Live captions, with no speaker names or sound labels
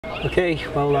Okay,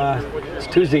 well, it's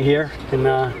Tuesday here, and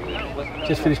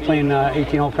just finished playing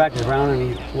 18-hole practice round.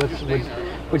 And what'd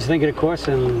you think of the course,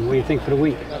 and what do you think for the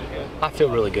week? I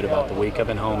feel really good about the week. I've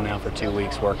been home now for 2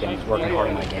 weeks, working hard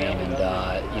on my game,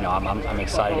 and you know, I'm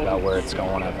excited about where it's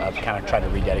going. I've kind of tried to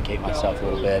rededicate myself a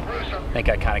little bit. I think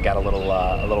I kind of got a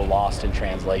little lost in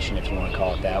translation, if you want to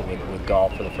call it that, with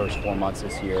golf for the first 4 months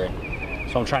this year.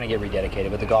 So I'm trying to get rededicated,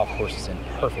 but the golf course is in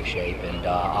perfect shape, and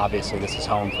obviously this is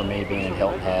home for me, being in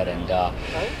Hilton Head, and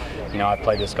you know, I've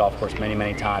played this golf course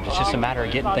many times. It's just a matter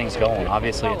of getting things going.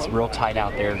 Obviously it's real tight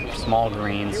out there, small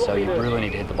greens, so you really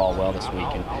need to hit the ball well this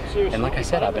week. And like I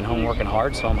said, I've been home working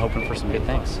hard, so I'm hoping for some good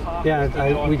things. Yeah,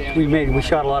 we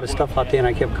shot a lot of stuff out there, and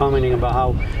I kept commenting about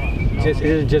how it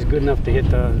isn't just good enough to hit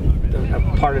the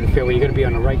part of the fairway. You got to be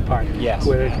on the right part. Yes.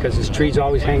 Because there's trees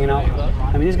always hanging out.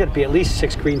 I mean, there's got to be at least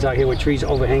 6 greens out here with trees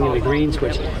overhanging the greens,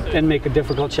 which then make a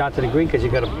difficult shot to the green because you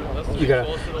got to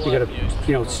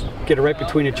you know, get it right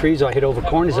between the trees or hit over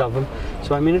corners of them.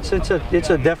 So I mean, it's a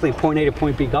definitely point A to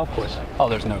point B golf course. Oh,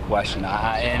 there's no question.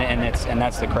 And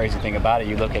that's the crazy thing about it.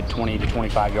 You look at 20 to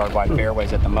 25 yard wide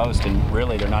fairways at the most, and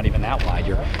really they're not even that wide.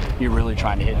 You're really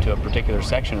trying to hit to a particular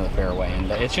section of the fairway, and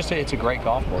it's a great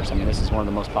golf course. I mean, this is one of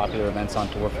the most popular events on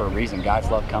tour for a reason. Guys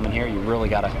love coming here. You really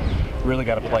got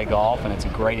to play golf, and it's a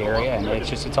great area, and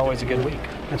it's always a good week.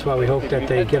 That's why we hope that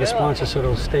they get a sponsor so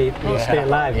they'll stay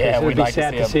alive. Yeah, we'd be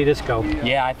sad to see this go.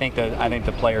 Yeah, I think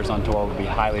the players on tour would be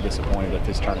highly disappointed if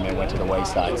this tournament went to the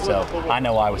wayside. So I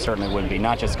know I certainly would be,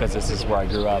 not just because this is where I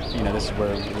grew up. You know, this is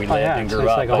where we lived and grew up.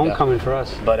 It's like a homecoming for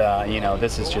us. But you know,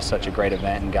 this is just such a great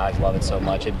event, and guys love it so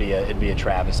much. It'd be a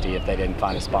travesty if they didn't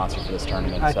find a sponsor for this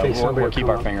tournament. I think we'll keep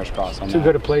our fingers crossed on that. Too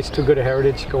good a place, too good a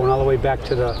heritage, going all the way back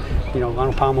to the, you know,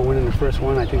 Arnold Palmer winning the first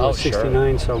one. I think it was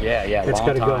 69. Sure. So yeah, it's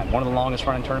got to go. One of the longest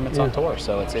running tournaments on tour.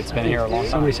 So it's been here a long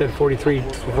time. Somebody said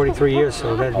 43 years,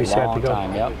 so that'd be sad to go.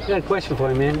 Time, yep. I got a question for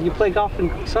you, man. You play golf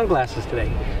in sunglasses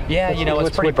today. Yeah, you know,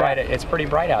 it's pretty bright. It's pretty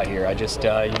bright out here. I just you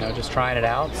know, just trying it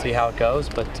out, see how it goes.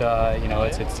 But you know,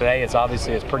 it's today. It's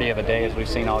obviously as pretty of a day as we've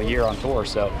seen all year on tour.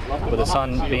 So with the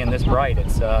sun being this bright,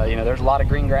 it's you know, there's a lot of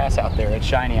green grass out there. It's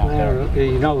shiny out there.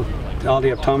 You know, all the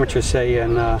optometrists say,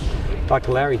 and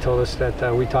Dr. Larry told us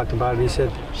that we talked about it. He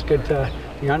said it's good.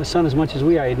 You're on the sun as much as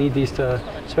we are. You need these to,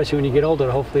 especially when you get older,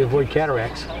 to hopefully avoid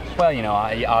cataracts. Well, you know,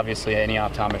 obviously any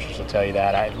optometrist will tell you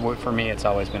that. For me, it's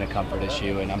always been a comfort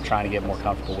issue, and I'm trying to get more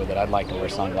comfortable with it. I'd like to wear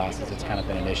sunglasses. It's kind of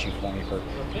been an issue for me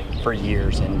for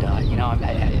years, and you know,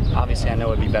 obviously I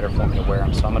know it'd be better for me to wear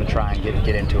them, so I'm going to try and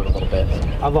get into it a little bit.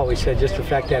 I've always said just the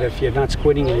fact that if you're not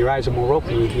squinting and your eyes are more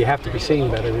open, you have to be seeing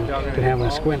better than having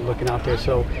a squint looking out there.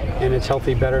 So, and it's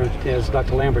healthy better, as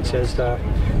Dr. Lambert says,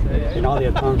 and all the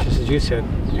optometrists, as you said,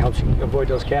 it helps you avoid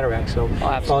those cataracts. So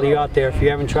for all of you out there, if you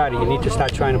haven't tried it, you need to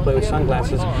start trying to play with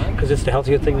sunglasses because it's the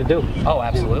healthier thing to do. Oh,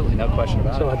 absolutely, no question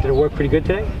about it. So did it work pretty good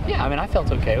today? Yeah, I mean, I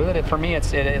felt okay with it. For me,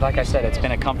 like I said, it's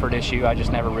been a comfort issue. I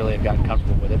just never really have gotten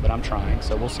comfortable with it, but I'm trying,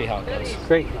 so we'll see how it goes.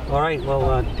 Great. All right.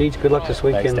 Well, Deej, good luck this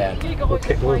weekend. Thanks, Dad.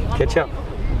 We'll catch up.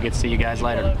 We'll get to see you guys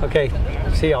later. Okay.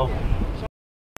 See y'all.